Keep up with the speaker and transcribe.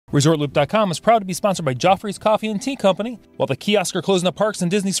ResortLoop.com is proud to be sponsored by Joffrey's Coffee and Tea Company. While the kiosks are closing at parks and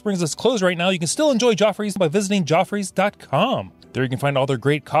Disney Springs is closed right now, you can still enjoy Joffrey's by visiting Joffreys.com. There you can find all their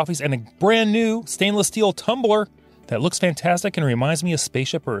great coffees and a brand new stainless steel tumbler that looks fantastic and reminds me of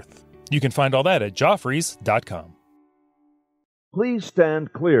Spaceship Earth. You can find all that at Joffreys.com. Please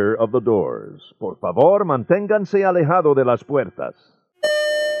stand clear of the doors. Por favor, manténganse alejado de las puertas.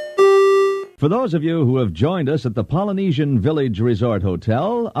 For those of you who have joined us at the Polynesian Village Resort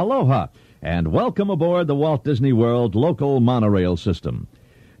Hotel, aloha, and welcome aboard the Walt Disney World local monorail system.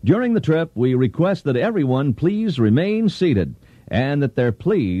 During the trip, we request that everyone please remain seated, and that there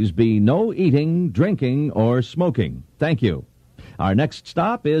please be no eating, drinking, or smoking. Thank you. Our next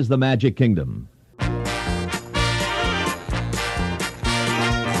stop is the Magic Kingdom.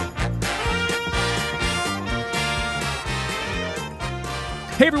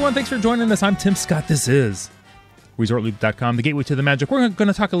 Hey everyone, thanks for joining us. I'm Tim Scott. This is ResortLoop.com, the gateway to the magic. We're going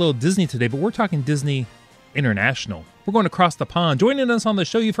to talk a little Disney today, but we're talking Disney International. We're going across the pond. Joining us on the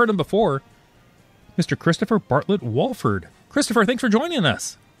show, you've heard him before, Mr. Christopher Bartlett-Walford. Christopher, thanks for joining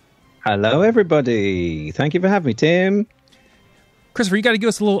us. Hello, everybody. Thank you for having me, Tim. Christopher, you got to give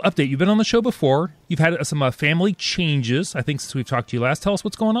us a little update. You've been on the show before. You've had some family changes, I think, since we've talked to you last. Tell us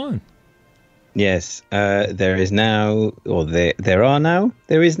what's going on. Yes, there is now, or there are now.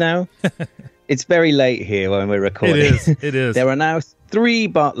 There is now. It's very late here when we're recording. It is. There are now 3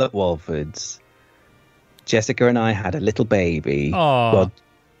 Bartlett-Walfords. Jessica and I had a little baby. Aww. Well,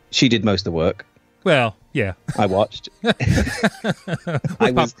 she did most of the work. Well, yeah. I watched. with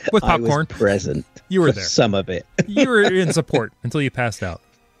popcorn. I was present. You were for there. Some of it. You were in support until you passed out.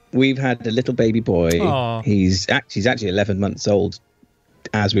 We've had a little baby boy. Aww. He's actually 11 months old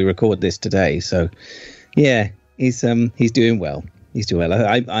as we record this today. So, yeah, he's doing well. He's doing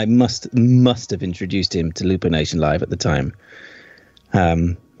well. I must have introduced him to Looper Nation Live at the time.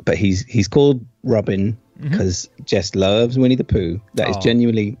 But he's called Robin because Jess loves Winnie the Pooh. That is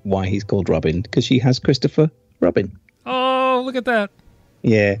genuinely why he's called Robin, because she has Christopher Robin. Oh, look at that.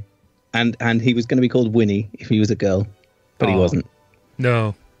 Yeah. And he was going to be called Winnie if he was a girl, but he wasn't.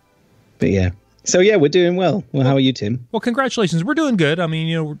 No. But yeah. So, yeah, we're doing well. Well, how are you, Tim? Well, congratulations. We're doing good. I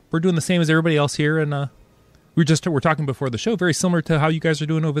mean, we're doing the same as everybody else here. And we're talking before the show, very similar to how you guys are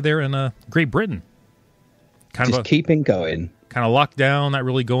doing over there in Great Britain. Keeping going. Kind of locked down, not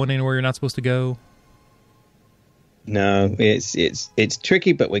really going anywhere you're not supposed to go. No, it's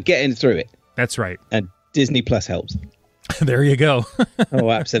tricky, but we're getting through it. That's right. And Disney Plus helps. There you go.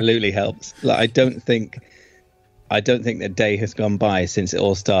 Oh, absolutely helps. Like, I don't think the day has gone by since it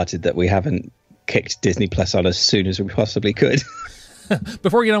all started that we haven't kicked Disney Plus on as soon as we possibly could.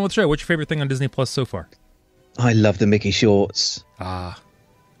 Before we get on with the show, what's your favorite thing on Disney Plus so far? I love the Mickey shorts. I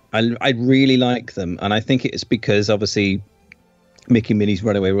really like them, and I think it's because obviously Mickey Minnie's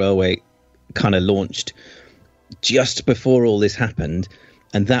Runaway Railway kind of launched just before all this happened,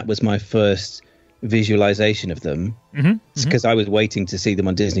 and that was my first visualization of them because I was waiting to see them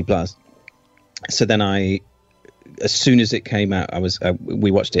on Disney Plus. So then as soon as it came out, we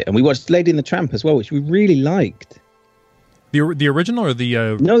watched it, and we watched Lady and the Tramp as well, which we really liked. The original or the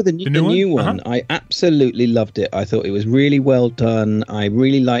the new one. I absolutely loved it. I thought it was really well done. I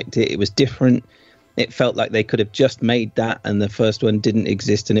really liked it. It was different. It felt like they could have just made that, and the first one didn't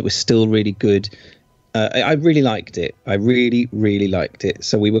exist, and it was still really good. I really liked it. I really, really liked it.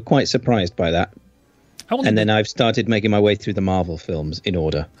 So we were quite surprised by that. And then I've started making my way through the Marvel films in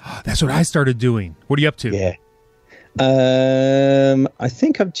order. That's what I started doing. What are you up to? Yeah. I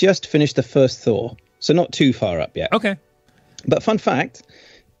think I've just finished the first Thor, so not too far up yet. Okay. But fun fact,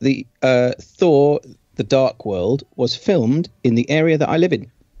 the Thor, The Dark World, was filmed in the area that I live in.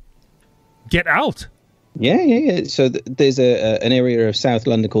 Get out. Yeah. So there's an area of South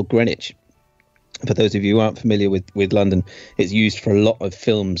London called Greenwich. For those of you who aren't familiar with London, it's used for a lot of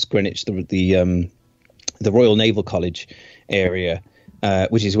films. Greenwich, the Royal Naval College area,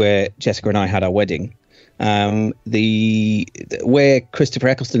 which is where Jessica and I had our wedding. Where Christopher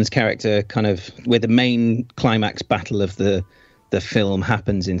Eccleston's character where the main climax battle of the film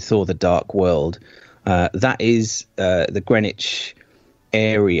happens in Thor: The Dark World. That is the Greenwich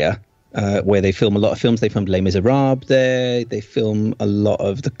area. Where they film a lot of films. They filmed Les Miserables there. They film a lot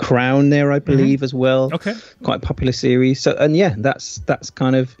of The Crown there, I believe, as well. Okay. Quite a popular series. So, and yeah, that's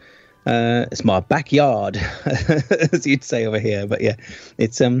kind of, it's my backyard, as you'd say over here. But yeah,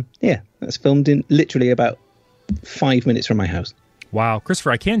 it's, that's filmed in literally about 5 minutes from my house. Wow.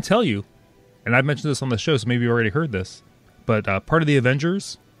 Christopher, I can tell you, and I've mentioned this on the show, so maybe you already heard this, but part of the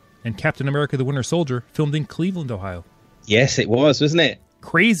Avengers and Captain America: The Winter Soldier filmed in Cleveland, Ohio. Yes, it was, wasn't it?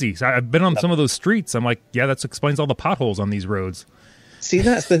 Crazy. So I've been on some of those streets. I'm like, yeah, that explains all the potholes on these roads. See,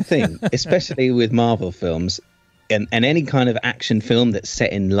 that's the thing, especially with Marvel films and any kind of action film that's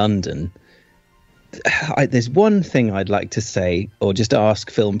set in London. There's one thing I'd like to say, or just ask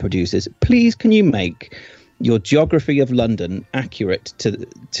film producers, please can you make your geography of London accurate to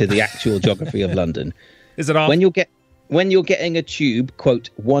the actual geography of London? Is it off? When you're getting a tube, quote,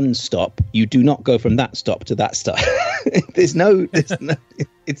 one stop, you do not go from that stop to that stop.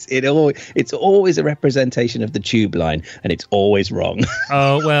 It's always a representation of the tube line, and it's always wrong.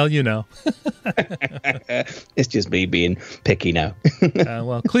 Oh, well, you know. It's just me being picky now.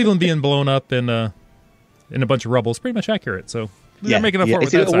 Well, Cleveland being blown up in a bunch of rubble is pretty much accurate, so they're making up for it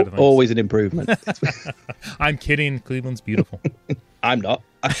with that side of things. Always an improvement. I'm kidding. Cleveland's beautiful. I'm not.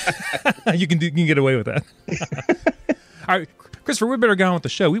 You can get away with that. All right, Christopher, we better get on with the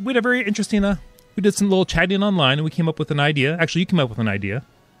show. We had a very interesting, we did some little chatting online, and we came up with an idea. Actually, you came up with an idea.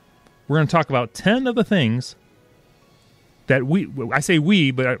 We're going to talk about 10 of the things that I say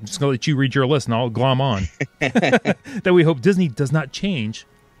we, but I'm just going to let you read your list, and I'll glom on, that we hope Disney does not change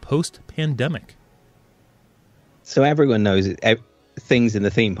post-pandemic. So everyone knows things in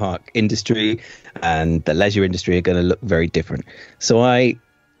the theme park industry and the leisure industry are going to look very different. So I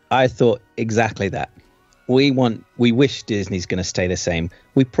thought exactly that. We wish Disney's going to stay the same.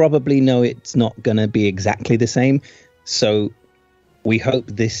 We probably know it's not going to be exactly the same. So we hope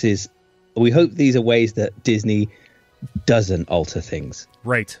these are ways that Disney doesn't alter things.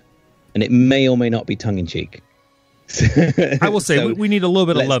 Right. And it may or may not be tongue in cheek. I will say we need a little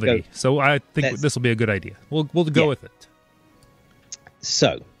bit of levity. Go. So I think this will be a good idea. We'll go with it.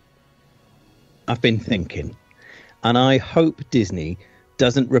 So I've been thinking, and I hope Disney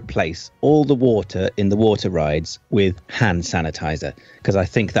doesn't replace all the water in the water rides with hand sanitizer, because I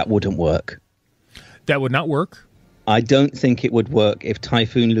think that wouldn't work. That would not work. I don't think it would work if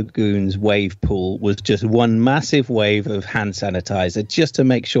Typhoon Lagoon's wave pool was just one massive wave of hand sanitizer just to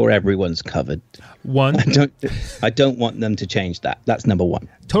make sure everyone's covered. I don't want them to change that. That's number one.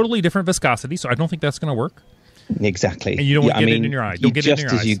 Totally different viscosity, so I don't think that's going to work. Exactly. And you don't want to get it in your eye. Don't get it in your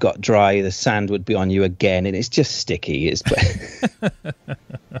eyes. Just as you got dry, the sand would be on you again, and it's just sticky. It's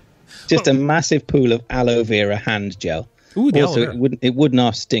just a massive pool of aloe vera hand gel. Ooh, also, it wouldn't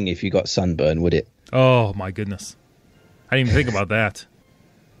half sting if you got sunburn, would it? Oh, my goodness. I didn't even think about that.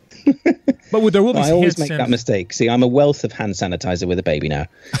 But there will be I always make that mistake. See, I'm a wealth of hand sanitizer with a baby now.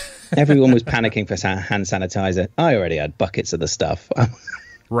 Everyone was panicking for hand sanitizer. I already had buckets of the stuff.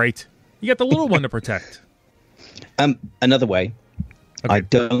 Right. You got the little one to protect. Another way, okay. I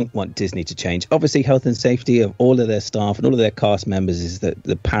don't want Disney to change. Obviously, health and safety of all of their staff and all of their cast members is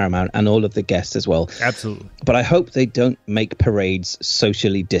the paramount, and all of the guests as well. Absolutely. But I hope they don't make parades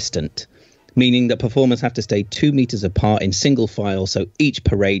socially distant, meaning that performers have to stay 2 meters apart in single file, so each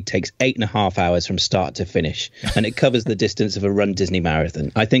parade takes 8.5 hours from start to finish, and it covers the distance of a Run Disney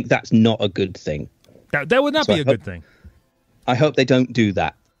marathon. I think that's not a good thing. That would not be a good thing. I hope they don't do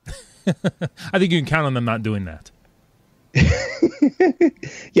that. I think you can count on them not doing that.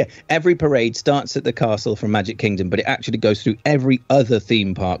 Yeah, every parade starts at the castle from Magic Kingdom, but it actually goes through every other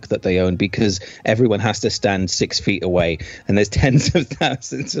theme park that they own, because everyone has to stand 6 feet away, and there's tens of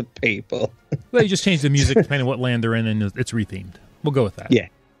thousands of people. Well, you just change the music depending on what land they're in, and it's rethemed. We'll go with that. Yeah,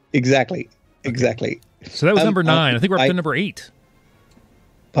 exactly. So that was number 9. I think we're up to number 8.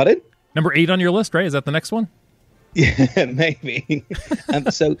 Pardon? Number 8 on your list, right? Is that the next one? Yeah, maybe.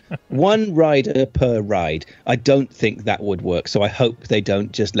 So one rider per ride. I don't think that would work. So I hope they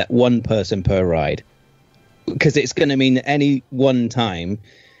don't just let one person per ride, because it's going to mean that any one time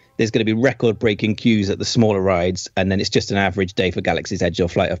there's going to be record-breaking queues at the smaller rides, and then it's just an average day for Galaxy's Edge or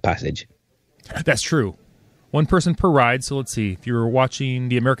Flight of Passage. That's true. One person per ride. So let's see. If you were watching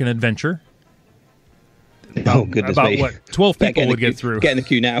the American Adventure, goodness about me. What 12 people would get through. Get in the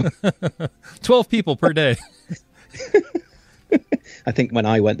queue now. 12 people per day. I think when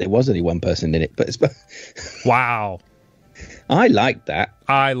I went, there was only one person in it, but wow, I liked that.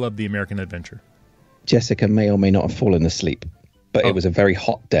 I love the American Adventure. Jessica may or may not have fallen asleep, but it was a very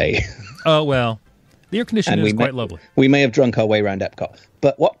hot day. Oh well, the air conditioning is quite lovely. We may have drunk our way around Epcot,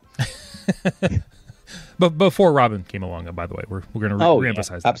 but what? But before Robin came along, by the way, we're going to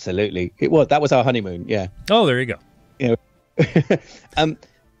reemphasize that. Absolutely, that was our honeymoon. Yeah. Oh, there you go. Yeah.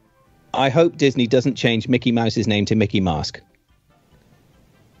 I hope Disney doesn't change Mickey Mouse's name to Mickey Mask.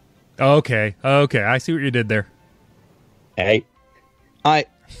 Okay. I see what you did there. Hey, on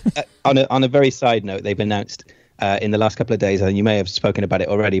a very side note, they've announced in the last couple of days, and you may have spoken about it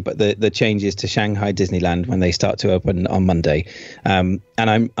already, but the changes to Shanghai Disneyland when they start to open on Monday, and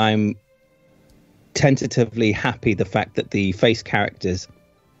I'm tentatively happy the fact that the face characters,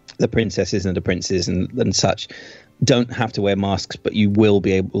 the princesses and the princes and such, don't have to wear masks, but you will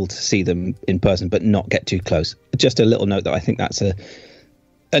be able to see them in person, but not get too close. Just a little note that I think that's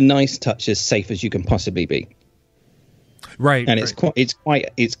a nice touch, as safe as you can possibly be. Right. And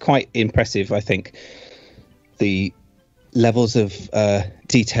it's quite impressive, I think, the levels of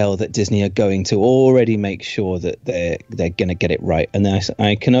detail that Disney are going to already make sure that they're going to get it right. And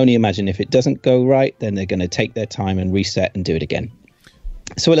I can only imagine if it doesn't go right, then they're going to take their time and reset and do it again.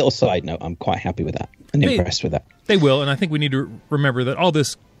 So a little side note, I'm quite happy with that and impressed with that. They will, and I think we need to remember that all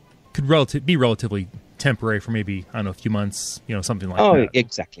this could be relatively temporary for maybe, I don't know, a few months, something like that. Oh,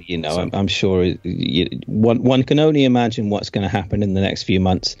 exactly. So, I'm sure one can only imagine what's going to happen in the next few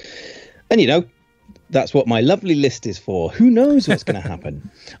months. And, that's what my lovely list is for. Who knows what's going to happen?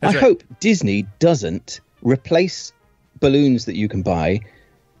 I hope Disney doesn't replace balloons that you can buy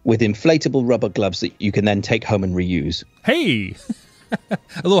with inflatable rubber gloves that you can then take home and reuse. Hey! A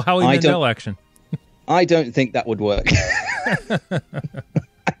little Howie Mandel action. I don't think that would work.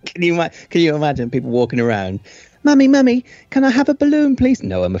 Can you imagine people walking around? Mummy, can I have a balloon, please?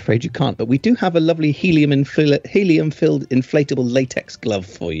 No, I'm afraid you can't. But we do have a lovely helium-filled inflatable latex glove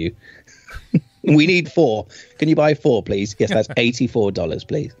for you. We need 4. Can you buy 4, please? Yes, that's $84,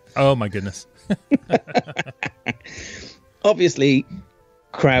 please. Oh, my goodness. Obviously,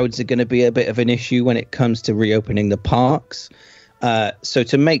 crowds are going to be a bit of an issue when it comes to reopening the parks. So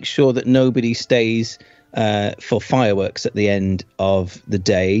to make sure that nobody stays for fireworks at the end of the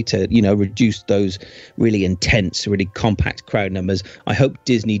day, to reduce those really intense, really compact crowd numbers, I hope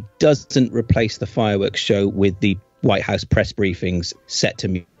Disney doesn't replace the fireworks show with the White House press briefings set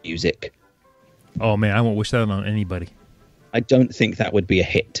to music. Oh man, I won't wish that on anybody. I don't think that would be a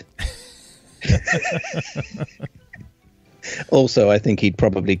hit. Also, I think he'd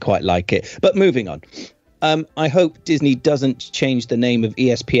probably quite like it. But moving on. I hope Disney doesn't change the name of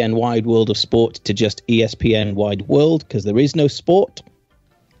ESPN Wide World of Sport to just ESPN Wide World, because there is no sport.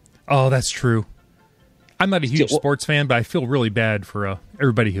 Oh, that's true. I'm not a huge sports fan, but I feel really bad for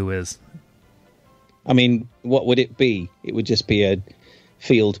everybody who is. I mean, what would it be? It would just be a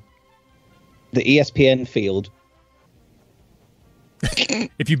field. The ESPN field.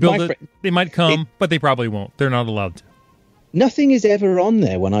 If you build it, they might come, but they probably won't. They're not allowed to. Nothing is ever on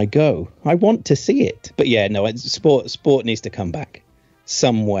there when I go. I want to see it. But yeah, no, sport needs to come back.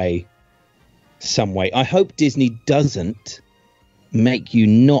 Some way. I hope Disney doesn't make you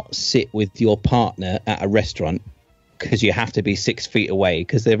not sit with your partner at a restaurant because you have to be 6 feet away,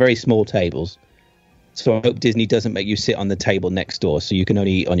 because they're very small tables. So I hope Disney doesn't make you sit on the table next door so you can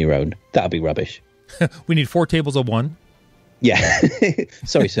only eat on your own. That'll be rubbish. We need 4 tables of 1. Yeah.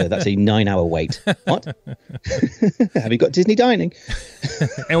 Sorry, sir. That's a 9-hour wait. What? Have you got Disney dining?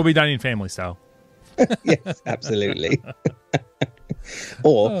 And we'll be dining family style. Yes, absolutely.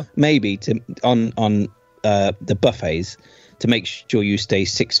 Or maybe on the buffets, to make sure you stay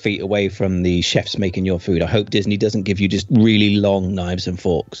 6 feet away from the chefs making your food. I hope Disney doesn't give you just really long knives and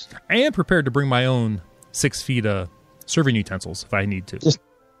forks. I am prepared to bring my own 6 feet serving utensils if I need to. Just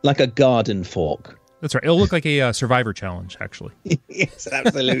like a garden fork. That's right. It'll look like a Survivor challenge, actually. Yes,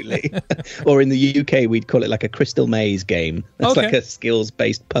 absolutely. Or in the UK, we'd call it like a Crystal Maze game. That's like a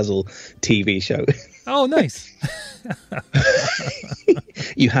skills-based puzzle TV show. Oh, nice.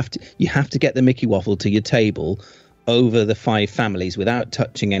 You have to get the Mickey waffle to your table over the 5 families without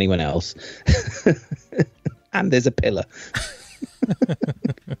touching anyone else. And there's a pillar.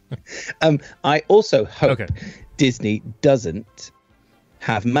 I also hope Disney doesn't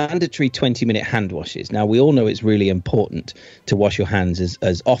have mandatory 20-minute hand washes. Now, we all know it's really important to wash your hands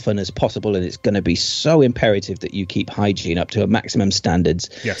as often as possible, and it's going to be so imperative that you keep hygiene up to a maximum standards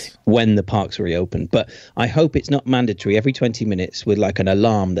when the parks reopen. But I hope it's not mandatory every 20 minutes with like an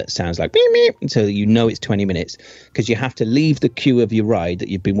alarm that sounds like beep, beep, so you know it's 20 minutes, because you have to leave the queue of your ride that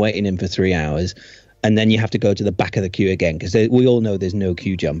you've been waiting in for 3 hours, and then you have to go to the back of the queue again, because we all know there's no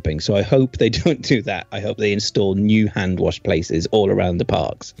queue jumping. So I hope they don't do that. I hope they install new hand wash places all around the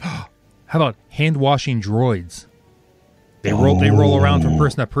parks. How about hand washing droids? They roll around from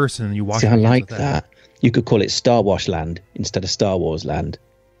person to person, and you wash. I like that. You could call it Star Wash Land instead of Star Wars Land.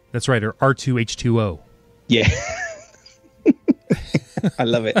 That's right, or R2H2O. Yeah. I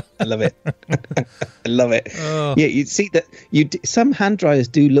love it. I love it. Yeah, you see that some hand dryers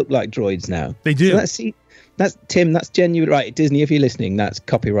do look like droids now. They do. So that's Tim. That's genuine, right? Disney, if you're listening, that's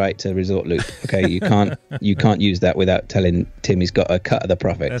copyright to Resort Loop. Okay, you can't use that without telling Tim he's got a cut of the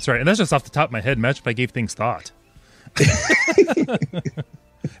profit. That's right, and that's just off the top of my head. Imagine if I gave things thought. If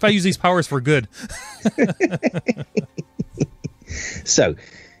I use these powers for good. So.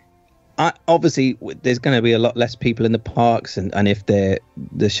 Obviously, there's going to be a lot less people in the parks, and if the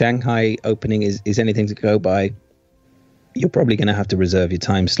Shanghai opening is anything to go by, you're probably going to have to reserve your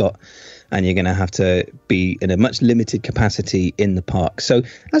time slot, and you're going to have to be in a much limited capacity in the park. So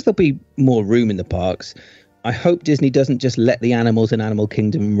as there'll be more room in the parks, I hope Disney doesn't just let the animals in Animal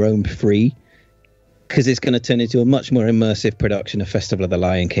Kingdom roam free, because it's going to turn into a much more immersive production of Festival of the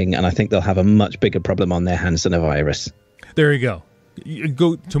Lion King, and I think they'll have a much bigger problem on their hands than a virus. There you go. You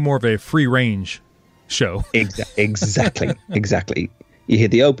go to more of a free-range show. Exactly. You hear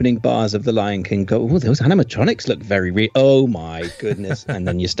the opening bars of The Lion King go, oh, those animatronics look very real. Oh, my goodness. And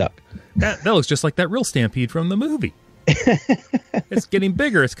then you're stuck. That looks just like that real Stampede from the movie. It's getting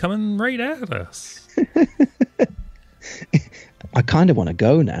bigger. It's coming right at us. I kind of want to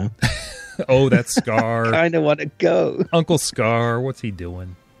go now. Oh, that's Scar. I kind of want to go. Uncle Scar, what's he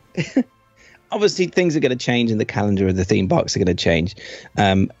doing? Obviously, things are going to change, and the calendar of the theme parks are going to change.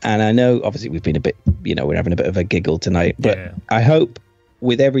 And I know, obviously, we've been a bit, we're having a bit of a giggle tonight. But yeah. I hope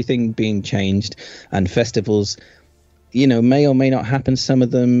with everything being changed and festivals, may or may not happen. Some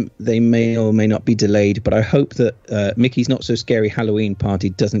of them, they may or may not be delayed. But I hope that Mickey's Not So Scary Halloween Party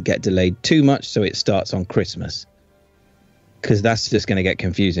doesn't get delayed too much, so it starts on Christmas. Because that's just going to get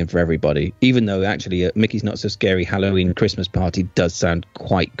confusing for everybody. Even though, actually, Mickey's Not So Scary Halloween Christmas Party does sound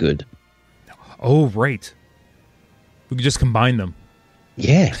quite good. Oh, right. We could just combine them.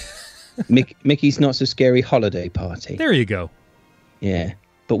 Yeah. Mickey's Not So Scary Holiday Party. There you go. Yeah.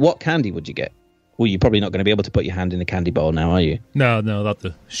 But what candy would you get? Well, you're probably not going to be able to put your hand in a candy bowl now, are you? No, they'll have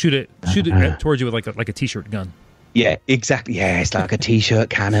to shoot it towards you with like a T-shirt gun. Yeah, exactly. Yeah, it's like a T-shirt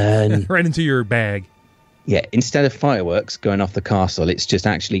cannon. Right into your bag. Yeah, instead of fireworks going off the castle, it's just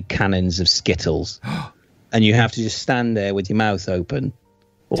actually cannons of Skittles. And you have to just stand there with your mouth open.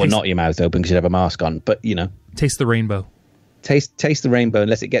 Or not your mouth open because you have a mask on, but, Taste the rainbow. Taste the rainbow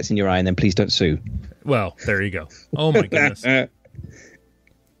unless it gets in your eye, and then please don't sue. Well, there you go. Oh, my goodness.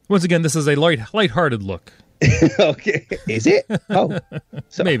 Once again, this is a lighthearted look. Okay. Is it? Oh.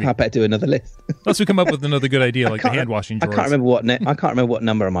 So maybe. I better do another list. Unless we come up with another good idea, like the hand-washing drawers. I can't remember what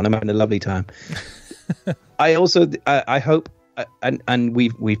number I'm on. I'm having a lovely time. I also, I hope, and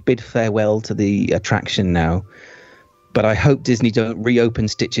we've bid farewell to the attraction now, but I hope Disney don't reopen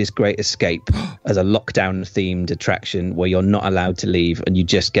Stitch's Great Escape as a lockdown-themed attraction where you're not allowed to leave and you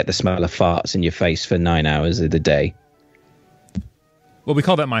just get the smell of farts in your face for 9 hours of the day. Well, we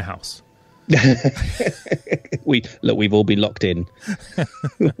call that my house. We've all been locked in.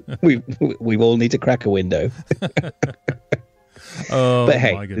 we all need to crack a window. Oh, but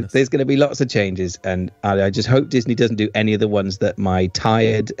hey, there's going to be lots of changes, and I just hope Disney doesn't do any of the ones that my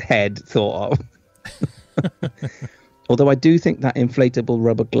tired head thought of. Although I do think that inflatable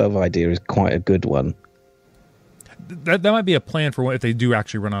rubber glove idea is quite a good one. That might be a plan for if they do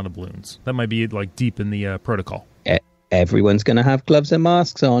actually run out of balloons. That might be like deep in the protocol. Everyone's going to have gloves and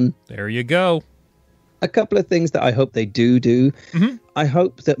masks on. There you go. A couple of things that I hope they do. Mm-hmm. I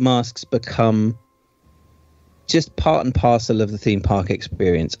hope that masks become just part and parcel of the theme park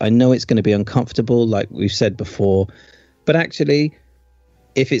experience. I know it's going to be uncomfortable, like we've said before, but actually,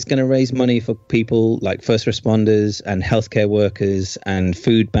 if it's going to raise money for people like first responders and healthcare workers and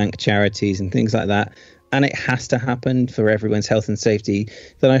food bank charities and things like that, and it has to happen for everyone's health and safety,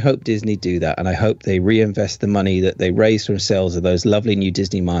 then I hope Disney do that. And I hope they reinvest the money that they raise from sales of those lovely new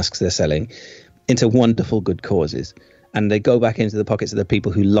Disney masks they're selling into wonderful good causes. And they go back into the pockets of the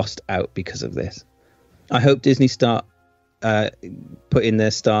people who lost out because of this. I hope Disney start putting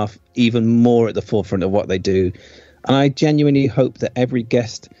their staff even more at the forefront of what they do. And I genuinely hope that every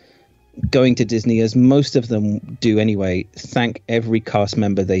guest going to Disney, as most of them do anyway, thank every cast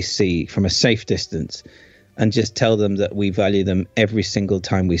member they see from a safe distance and just tell them that we value them every single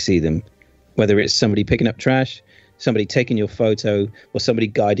time we see them. Whether it's somebody picking up trash, somebody taking your photo, or somebody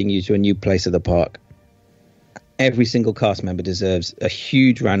guiding you to a new place of the park. Every single cast member deserves a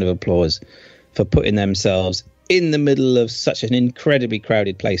huge round of applause for putting themselves in the middle of such an incredibly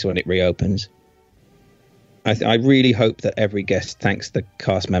crowded place when it reopens. I really hope that every guest thanks the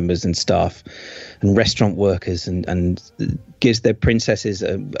cast members and staff and restaurant workers and gives their princesses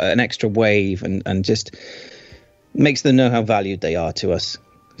an extra wave and just makes them know how valued they are to us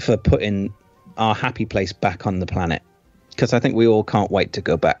for putting our happy place back on the planet. Because I think we all can't wait to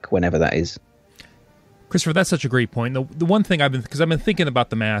go back whenever that is. Christopher, that's such a great point. The one thing I've been thinking about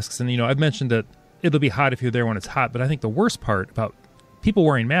the masks, and I've mentioned that it'll be hot if you're there when it's hot, but I think the worst part about people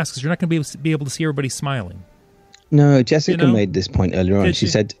wearing masks is you're not going to be able to see everybody smiling. No, Jessica made this point earlier on. She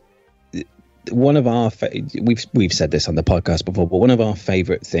said one of our we've said this on the podcast before, but one of our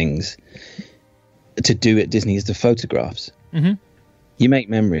favorite things to do at Disney is the photographs. Mm-hmm. You make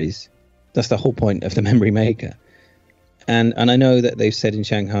memories. That's the whole point of the memory maker. And I know that they've said in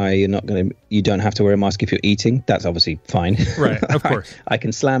Shanghai you don't have to wear a mask if you're eating. That's obviously fine. Right, of course. I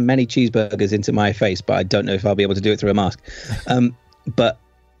can slam many cheeseburgers into my face, but I don't know if I'll be able to do it through a mask. But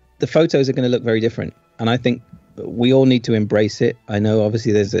the photos are going to look very different. And I think we all need to embrace it. I know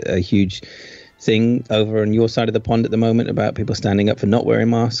obviously there's a huge thing over on your side of the pond at the moment about people standing up for not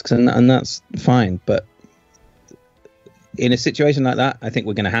wearing masks, and that's fine. But in a situation like that, I think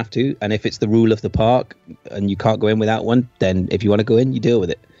we're going to have to. And if it's the rule of the park and you can't go in without one, then if you want to go in, you deal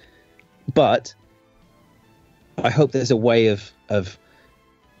with it. But I hope there's a way of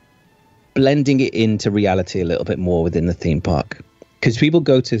blending it into reality a little bit more within the theme park. Because people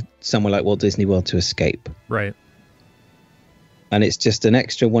go to somewhere like Walt Disney World to escape. Right. And it's just an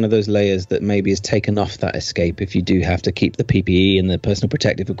extra one of those layers that maybe is taken off that escape if you do have to keep the PPE and the personal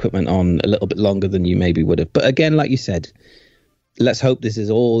protective equipment on a little bit longer than you maybe would have. But again, like you said, let's hope this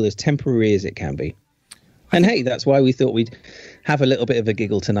is all as temporary as it can be. And hey, that's why we thought we'd have a little bit of a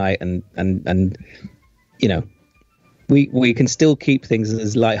giggle tonight and you know, we can still keep things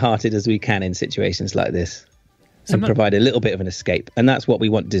as lighthearted as we can in situations like this. And provide a little bit of an escape. And that's what we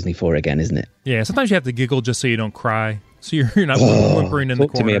want Disney for again, isn't it? Yeah, sometimes you have to giggle just so you don't cry. So you're not whimpering in the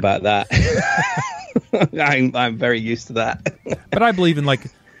corner. Talk to me about that. I'm very used to that. But I believe in like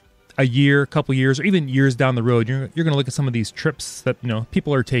a year, couple years, or even years down the road, you're going to look at some of these trips that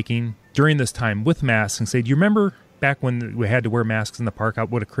people are taking during this time with masks and say, do you remember back when we had to wear masks in the park?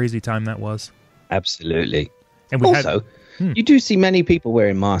 What a crazy time that was. Absolutely. And we you do see many people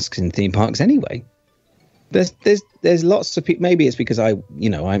wearing masks in theme parks anyway. There's lots of people. Maybe it's because I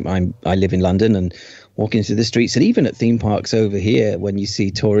live in London and walking through the streets, and even at theme parks over here, when you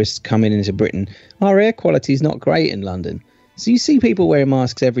see tourists coming into Britain, our air quality is not great in London. So you see people wearing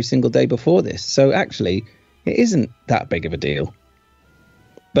masks every single day before this. So actually, it isn't that big of a deal.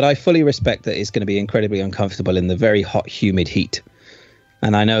 But I fully respect that it's going to be incredibly uncomfortable in the very hot, humid heat.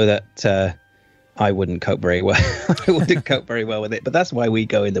 And I know that I wouldn't cope very well. I wouldn't cope very well with it. But that's why we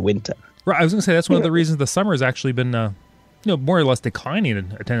go in the winter. Right, I was going to say that's one of the reasons the summer has actually been, more or less declining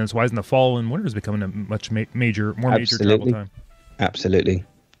in attendance-wise, and the fall and winter is becoming a much more major travel time. Absolutely.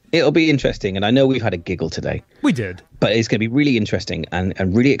 It'll be interesting, and I know we've had a giggle today. We did. But it's going to be really interesting and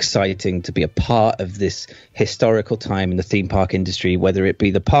really exciting to be a part of this historical time in the theme park industry, whether it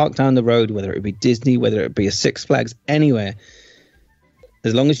be the park down the road, whether it be Disney, whether it be a Six Flags, anywhere.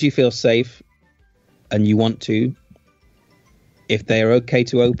 As long as you feel safe and you want to, if they are okay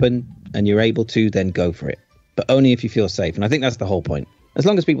to open and you're able to, then go for it. But only if you feel safe. And I think that's the whole point. As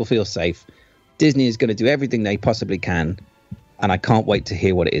long as people feel safe, Disney is going to do everything they possibly can. And I can't wait to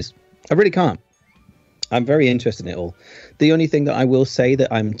hear what it is. I really can't. I'm very interested in it all. The only thing that I will say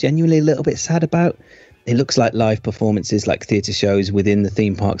that I'm genuinely a little bit sad about, it looks like live performances like theatre shows within the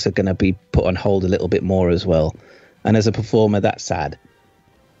theme parks are going to be put on hold a little bit more as well. And as a performer, that's sad.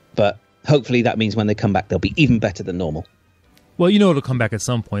 But hopefully that means when they come back, they'll be even better than normal. Well, it'll come back at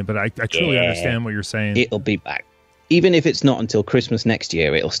some point, but I truly understand what you're saying. It'll be back. Even if it's not until Christmas next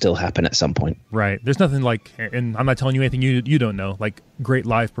year, it'll still happen at some point. Right. There's nothing like, and I'm not telling you anything you don't know, like great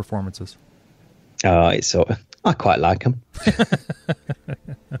live performances. It's sort of, I quite like them.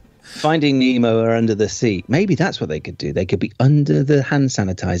 Finding Nemo or Under the Sea. Maybe that's what they could do. They could be under the hand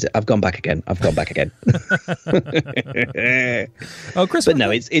sanitizer. I've gone back again. Oh, Chris. But no,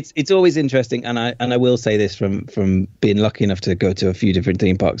 it's always interesting, and I will say this from being lucky enough to go to a few different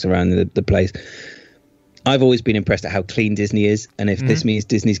theme parks around the place. I've always been impressed at how clean Disney is, and if this means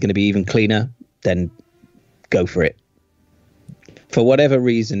Disney's going to be even cleaner, then go for it. For whatever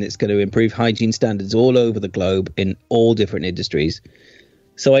reason, it's going to improve hygiene standards all over the globe in all different industries.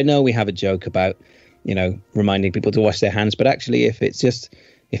 So I know we have a joke about, reminding people to wash their hands, but actually if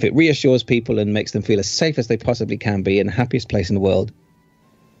it reassures people and makes them feel as safe as they possibly can be in the happiest place in the world,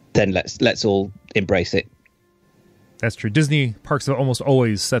 then let's all embrace it. That's true. Disney parks have almost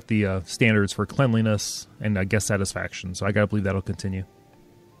always set the standards for cleanliness and guest satisfaction. So I got to believe that'll continue.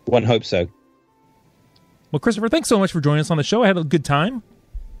 One hopes so. Well, Christopher, thanks so much for joining us on the show. I had a good time.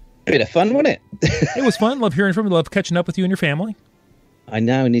 Bit of fun, wasn't it? It was fun. Love hearing from you. Love catching up with you and your family. I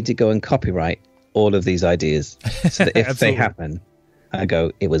now need to go and copyright all of these ideas so that if they happen, I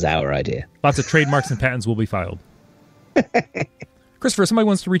go, it was our idea. Lots of trademarks and patents will be filed. Christopher, if somebody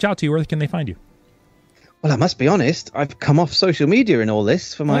wants to reach out to you, where can they find you? Well, I must be honest, I've come off social media in all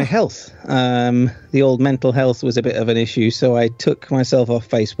this for my health. The old mental health was a bit of an issue, so I took myself off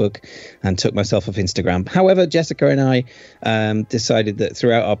Facebook and took myself off Instagram. However, Jessica and I decided that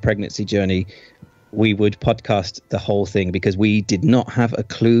throughout our pregnancy journey, we would podcast the whole thing because we did not have a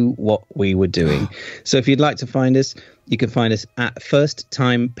clue what we were doing. So if you'd like to find us, you can find us at First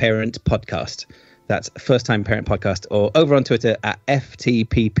Time Parent Podcast. That's First Time Parent Podcast, or over on Twitter at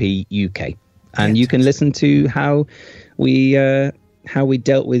FTPPUK. And you can listen to how we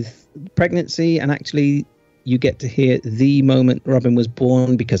dealt with pregnancy, and actually you get to hear the moment Robin was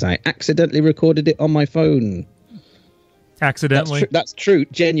born because I accidentally recorded it on my phone. Accidentally? That's true.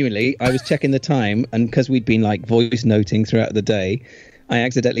 Genuinely, I was checking the time, and because we'd been like voice noting throughout the day, I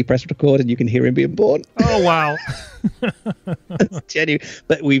accidentally pressed record, and you can hear him being born. Oh wow! That's genuine.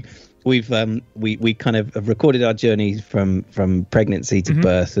 But we kind of have recorded our journey from pregnancy to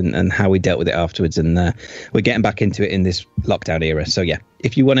birth, and how we dealt with it afterwards, and we're getting back into it in this lockdown era. So yeah,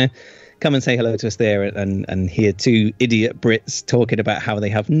 if you want to come and say hello to us there and hear two idiot Brits talking about how they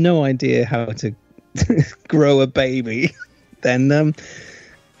have no idea how to grow a baby, then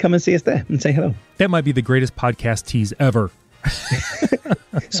come and see us there and say hello. That might be the greatest podcast tease ever.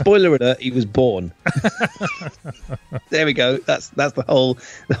 Spoiler alert, he was born. There we go. That's the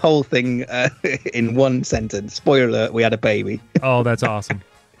whole thing in one sentence. Spoiler alert, we had a baby. Oh, that's awesome.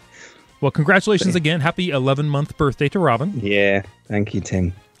 Well, congratulations again. Happy 11-month birthday to Robin. Yeah, thank you,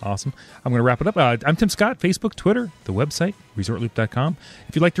 Tim. Awesome. I'm going to wrap it up. I'm Tim Scott, Facebook, Twitter, the website, ResortLoop.com.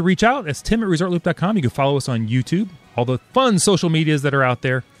 If you'd like to reach out, it's Tim at ResortLoop.com. You can follow us on YouTube, all the fun social medias that are out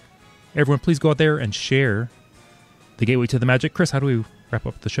there. Everyone, please go out there and share the gateway to the magic. Chris, how do we wrap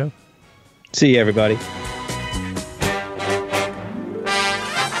up the show? See you, everybody.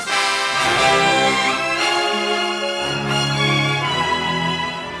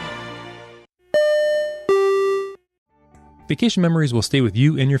 Vacation memories will stay with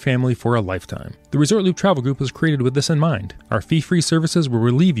you and your family for a lifetime. The Resort Loop Travel Group was created with this in mind. Our fee-free services will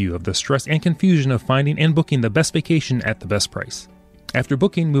relieve you of the stress and confusion of finding and booking the best vacation at the best price. After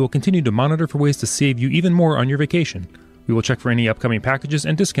booking, we will continue to monitor for ways to save you even more on your vacation. We will check for any upcoming packages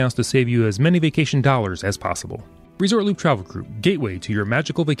and discounts to save you as many vacation dollars as possible. Resort Loop Travel Group, gateway to your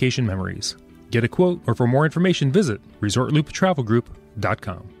magical vacation memories. Get a quote, or for more information, visit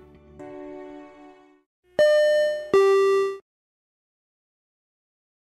ResortLoop.com.